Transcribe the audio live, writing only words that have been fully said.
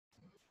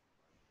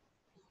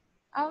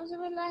أعوذ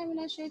بالله من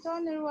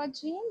الشيطان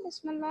الرجيم.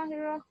 بسم الله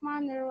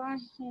الرحمن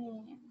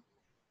الرحيم.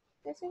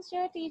 This is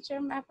your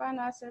teacher Mapa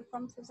Nasir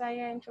from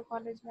Fazaya Intro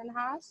College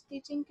Manhas,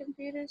 teaching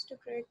computers to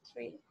grade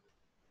 3.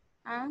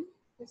 And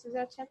this is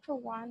our chapter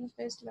 1,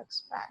 which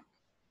looks back.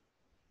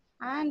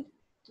 And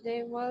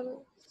today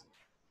we'll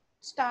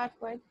start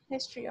with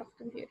history of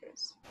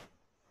computers.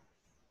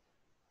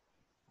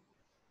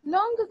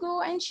 Long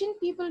ago, ancient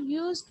people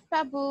used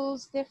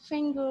pebbles, their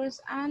fingers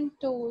and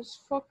toes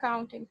for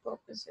counting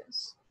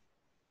purposes.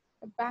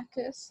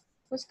 Abacus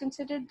was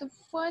considered the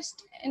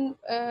first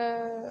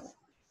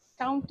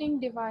counting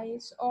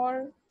device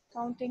or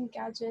counting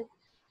gadget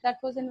that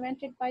was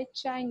invented by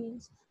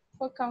Chinese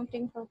for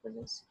counting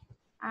purposes.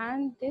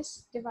 And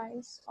this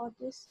device or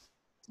this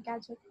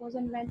gadget was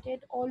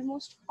invented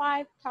almost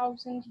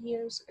 5,000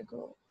 years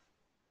ago.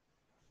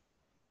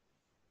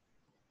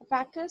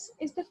 Abacus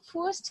is the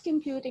first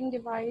computing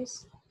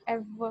device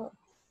ever,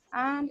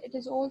 and it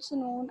is also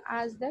known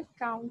as the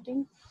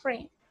counting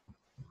frame.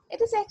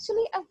 It is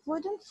actually a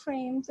wooden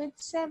frame with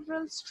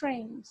several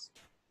strings,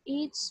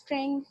 each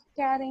string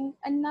carrying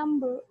a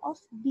number of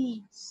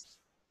beads.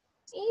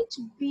 Each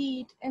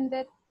bead in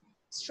the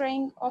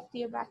string of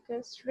the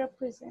abacus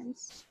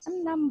represents a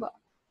number.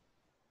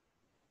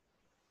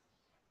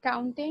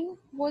 Counting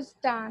was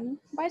done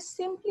by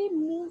simply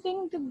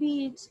moving the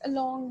beads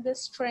along the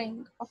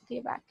string of the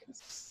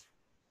abacus.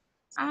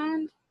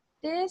 And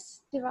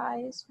this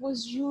device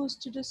was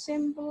used to do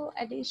simple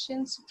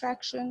addition,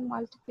 subtraction,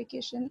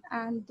 multiplication,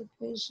 and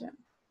division.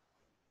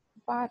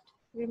 But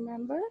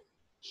remember,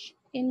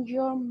 in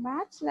your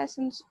maths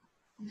lessons,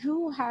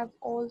 you have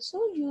also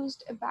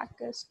used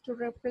abacus to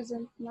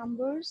represent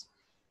numbers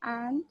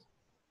and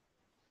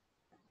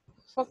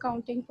for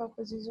counting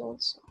purposes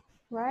also,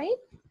 right?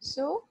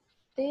 So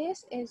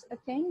this is a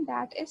thing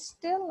that is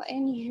still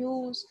in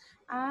use,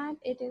 and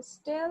it is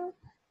still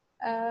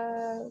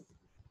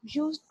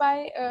used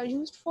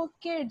for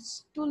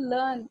kids to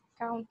learn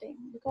counting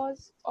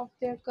because of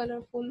their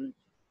colorful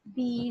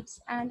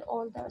beads and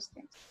all those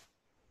things.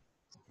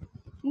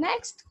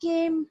 Next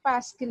came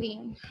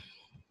Pascaline.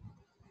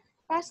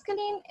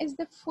 Pascaline is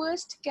the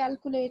first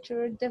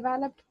calculator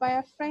developed by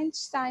a French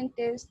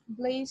scientist,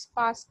 Blaise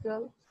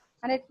Pascal,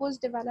 and it was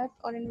developed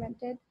or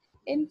invented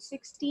in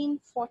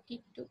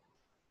 1642.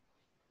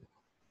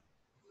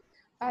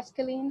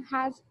 Pascaline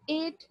has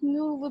 8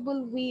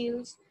 movable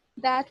wheels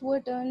that were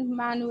turned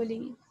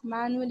manually.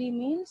 Manually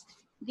means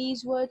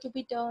these were to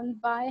be turned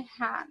by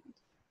hand.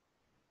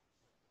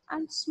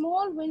 And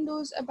small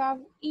windows above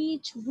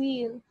each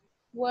wheel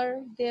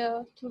were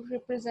there to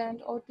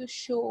represent or to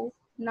show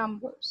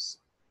numbers.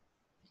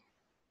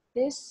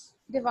 This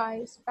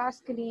device,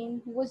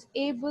 Pascaline, was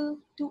able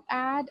to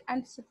add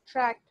and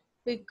subtract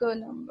bigger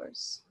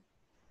numbers.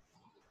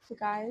 So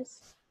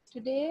guys,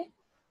 today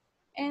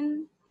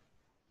in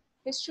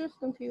History of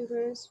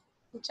Computers,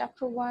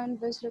 chapter 1,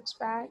 which looks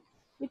back,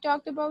 we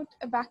talked about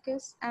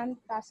Abacus and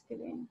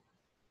Pascaline.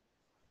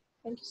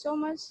 Thank you so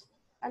much.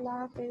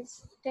 Allah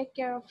Hafiz. Take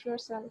care of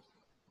yourself.